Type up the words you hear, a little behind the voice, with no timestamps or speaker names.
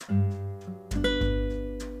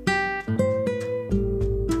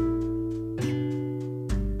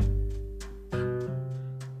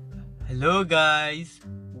Hello guys,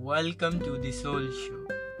 welcome to the soul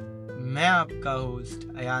show. मैं आपका host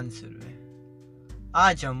Ayan Surve.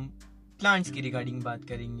 आज हम प्लांट्स की रिगार्डिंग बात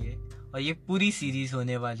करेंगे और ये पूरी सीरीज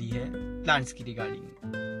होने वाली है प्लांट्स की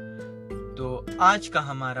रिगार्डिंग। तो आज का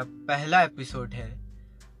हमारा पहला एपिसोड है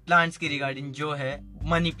प्लांट्स की रिगार्डिंग, जो है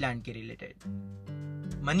मनी प्लांट के रिलेटेड।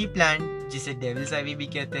 मनी प्लांट जिसे डेविल्स आइवी भी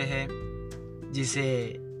कहते हैं,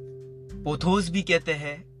 जिसे पोथोस भी कहते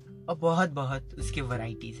हैं, और बहुत उसके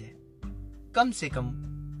वैरायटीज है। कम से कम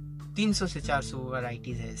 300 से 400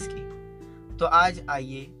 वैरायटीज है इसकी। तो आज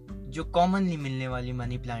आइए जो कॉमनली मिलने वाली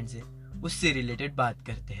मनी प्लांट्स है उससे रिलेटेड बात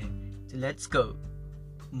करते हैं। तो लेट्स गो।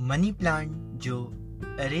 मनी प्लांट जो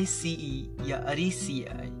अरेसिई या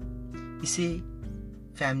अरेसियाई, इसे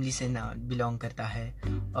फैमिली से ना बिलोंग करता है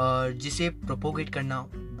और जिसे प्रोपोगेट करना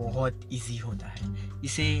बहुत इजी होता है,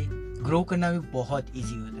 इसे ग्रो करना भी बहुत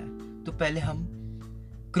इजी होता है। तो पहले हम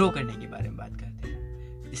ग्रो करने के बारे में बात करते हैं।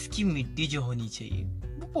 इसकी मिट्टी जो होनी चाहिए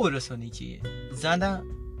वो पोरस होनी चाहिए, ज़्यादा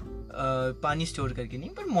पानी स्टोर करके नहीं,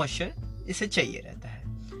 पर मॉइस्चर इसे चाहिए रहता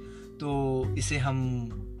है। तो इसे हम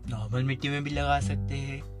नॉर्मल मिट्टी में भी लगा सकते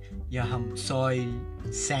हैं, या हम सॉइल,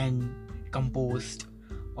 सैंड, कंपोस्ट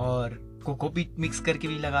और कोकोपीट मिक्स करके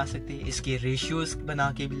भी लगा सकते हैं। इसके रेशियोज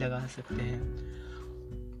बना के भी लगा सकते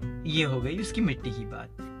हैं। ये हो गई उसकी मिट्टी की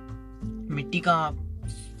बात। मिट्टी का आप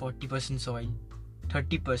 40% सॉइल,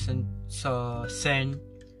 30% सैंड,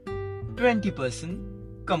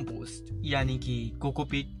 20% कंपोस्ट यानी कि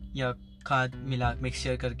कोकोपीट या खाद मिला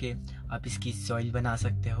मिक्सचर करके आप इसकी सॉइल बना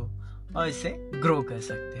सकते हो और इसे ग्रो कर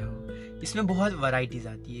सकते हो। इसमें बहुत वैरायटीज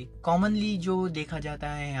आती है। कॉमनली जो देखा जाता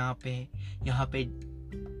है यहाँ पे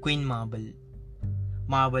क्वीन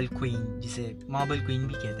मार्बल क्वीन, जिसे मार्बल क्वीन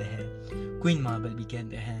भी कहते हैं, क्वीन मार्बल भी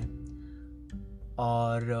कहते हैं,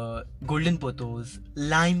 और गोल्डन पोथोस,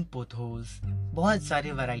 लाइम पोथोस, बहुत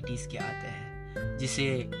सारे वैरायटीज के आते हैं, जिसे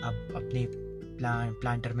आप अपने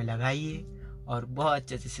प्लांटर में लगाइए और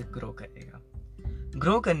बहुत अच्छे से ग्रो करेगा।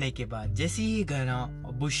 ग्रो करने के बाद जैसे ही घना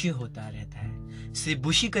बुशी होता रहता है, इसे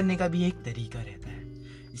बुशी करने का भी एक तरीका रहता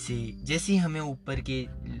है। इसे जैसे ही हमें ऊपर के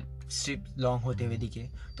स्ट्रिप लॉन्ग होते हुए दिखे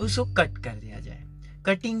तो उसको कट कर दिया जाए।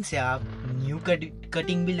 कटिंग से आप न्यू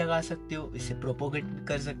कटिंग भी लगा सकते हो, इसे प्रोपोगेट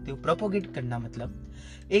कर सकते हो। प्रोपोगेट करना मतलब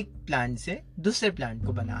एक प्लांट से दूसरे प्लांट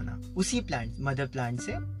को बनाना, उसी प्लांट मदर प्लांट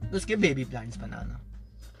से उसके बेबी प्लांट्स बनाना।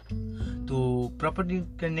 तो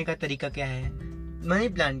प्रोपोगेट करने का तरीका क्या है? मनी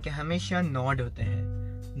प्लांट के हमेशा नॉड होते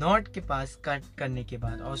हैं। नॉड के पास कट करने के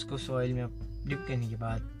बाद और उसको सॉइल में डिप करने के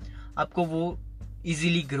बाद आपको वो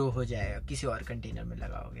इजीली ग्रो हो जाएगा किसी और कंटेनर में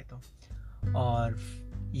लगाओगे तो। और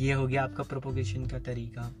ये हो गया आपका प्रोपोगेशन का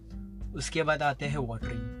तरीका। उसके बाद आते हैं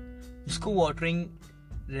वाटरिंग। उसको वाटरिंग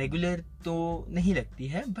रेगुलर तो नहीं लगती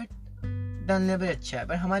है, बट डालने पर अच्छा है।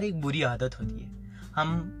 पर हमारी एक बुरी आदत होती है,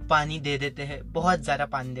 हम पानी दे देते हैं, बहुत ज़्यादा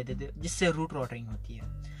पानी दे देते हैं, जिससे रूट वाटरिंग होती है।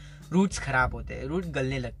 रूट्स खराब होते हैं, रूट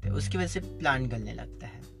गलने लगते हैं, उसकी वजह से प्लांट गलने लगता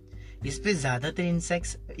है। इस पे ज़्यादातर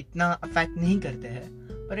इंसेक्ट्स इतना अफेक्ट नहीं करते हैं,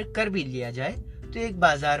 पर कर भी लिया जाए तो एक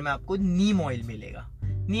बाजार में आपको नीम ऑयल मिलेगा।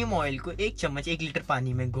 नीम ऑयल को 1 चम्मच 1 लीटर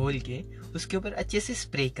पानी में घोल के उसके ऊपर अच्छे से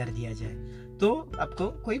स्प्रे कर दिया जाए तो आपको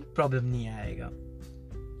कोई प्रॉब्लम नहीं आएगा।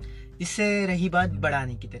 इससे रही बात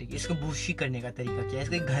बढ़ाने की तरीके, इसको बुशी करने का तरीका क्या है,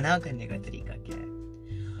 इसको घना करने का तरीका क्या है।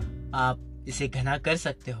 आप इसे घना कर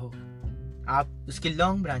सकते हो, आप उसके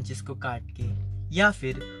लॉन्ग ब्रांचेस को काट के, या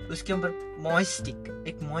फिर उसके ऊपर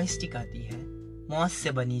एक मॉइस्टिक आती है, मॉस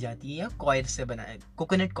से बनी जाती है, या कॉयल से बनाया,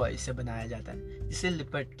 कोकोनट कॉयल से बनाया जाता है, जिसे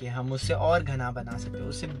लिपट के हम उससे और घना बना सकते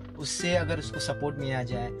हो। उससे अगर उसको सपोर्ट मिला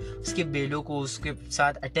जाए, उसके बेलों को उसके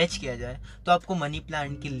साथ अटैच किया जाए, तो आपको मनी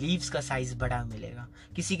प्लांट के लीव्स का साइज बड़ा मिलेगा।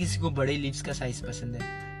 किसी को बड़े लीव्स का साइज पसंद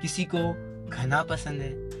है, किसी को घना पसंद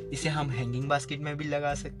है। इसे हम हैंगिंग बास्केट में भी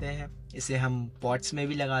लगा सकते हैं, इसे हम पॉट्स में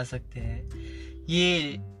भी लगा सकते हैं। ये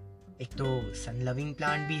एक तो सन लविंग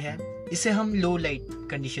प्लांट भी है, इसे हम लो लाइट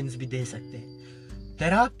कंडीशंस भी दे सकते हैं।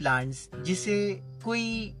 देयर आर प्लांट्स जिसे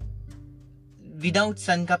कोई विदाउट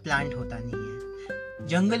सन का प्लांट होता नहीं है।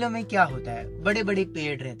 जंगलों में क्या होता है, बड़े बड़े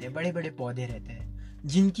पेड़ रहते हैं, बड़े बड़े पौधे रहते हैं,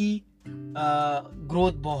 जिनकी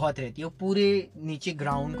ग्रोथ बहुत रहती है, वो पूरे नीचे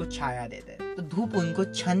ग्राउंड को छाया देते हैं, तो धूप उनको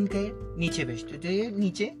छन के नीचे भेजते हैं, तो ये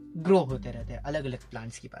नीचे ग्रो होते रहते हैं। अलग अलग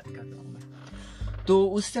प्लांट्स की बात कर रहा हूँ मैं, तो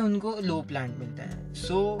उससे उनको लो प्लांट मिलता है।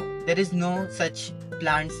 So there is no such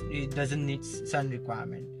plants doesn't need sun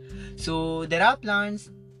requirement. So there are plants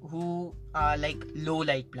who are like low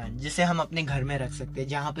light plant, जिसे हम अपने घर में रख सकते हैं,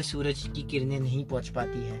 जहाँ पे सूरज की किरणें नहीं पहुँच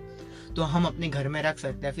पाती है, तो हम अपने घर में रख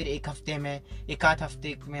सकते हैं। फिर एक आध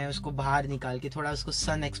हफ्ते में उसको बाहर निकाल के थोड़ा उसको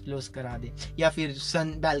सन एक्सप्लोर करा दे, या फिर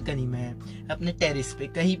सन बालकनी में, अपने टेरेस पे,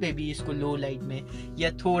 कहीं पे भी इसको लो लाइट में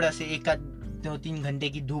या थोड़ा से 1-2-3 घंटे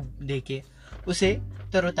की धूप देके उसे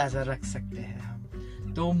तरोताज़ा रख सकते हैं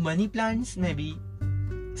हम। तो मनी प्लांट्स में भी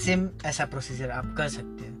सेम ऐसा प्रोसीजर आप कर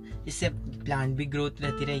सकते हैं। इससे प्लांट भी ग्रोथ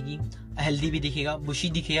रहती रहेगी, हेल्दी भी दिखेगा, बुशी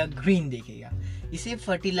दिखेगा, ग्रीन दिखेगा। इसे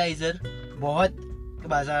फर्टिलाइज़र बहुत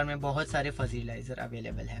बाजार में बहुत सारे फर्टिलाइज़र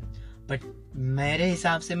अवेलेबल है, बट मेरे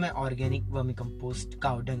हिसाब से मैं organic vermi compost,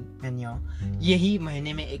 cow dung, manure यही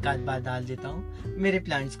महीने में एक आध बार डाल देता हूँ। मेरे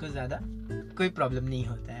प्लांट्स को ज़्यादा कोई प्रॉब्लम नहीं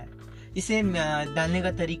होता है। इसे डालने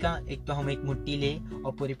का तरीका, एक तो हम एक मुट्ठी ले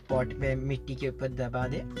और पूरे पॉट पे मिट्टी के ऊपर दबा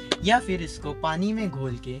दे, या फिर इसको पानी में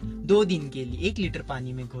घोल के 2 दिन के लिए, 1 लीटर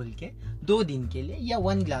पानी में घोल के 2 दिन के लिए, या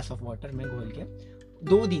 1 ग्लास ऑफ वाटर में घोल के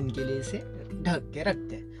 2 दिन के लिए इसे ढक के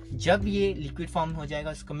रखते हैं। जब ये लिक्विड फॉर्म हो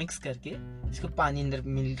जाएगा, उसको मिक्स करके इसको पानी अंदर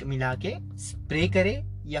मिला के स्प्रे करे,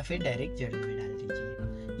 या फिर डायरेक्ट जड़ में डाल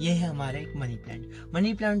दीजिए। ये है हमारा एक मनी प्लांट।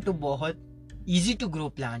 मनी प्लांट तो बहुत इजी टू ग्रो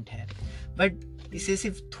प्लांट है, बट इसे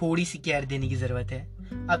सिर्फ थोड़ी सी केयर देने की ज़रूरत है,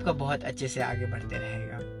 आपका बहुत अच्छे से आगे बढ़ते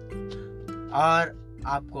रहेगा। और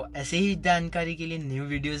आपको ऐसे ही जानकारी के लिए न्यू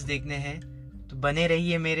वीडियोस देखने हैं तो बने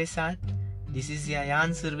रहिए मेरे साथ। This is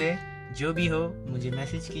Ayan Surve. जो भी हो मुझे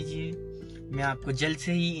मैसेज कीजिए, मैं आपको जल्द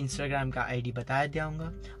से ही इंस्टाग्राम का आईडी बता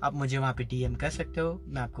दूँगा, आप मुझे वहाँ पे डीएम कर सकते हो,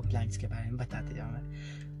 मैं आपको प्लांट्स के बारे में बताते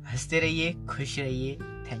जाऊँगा। हंसते रहिए, खुश रहिए।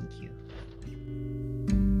 Thank you.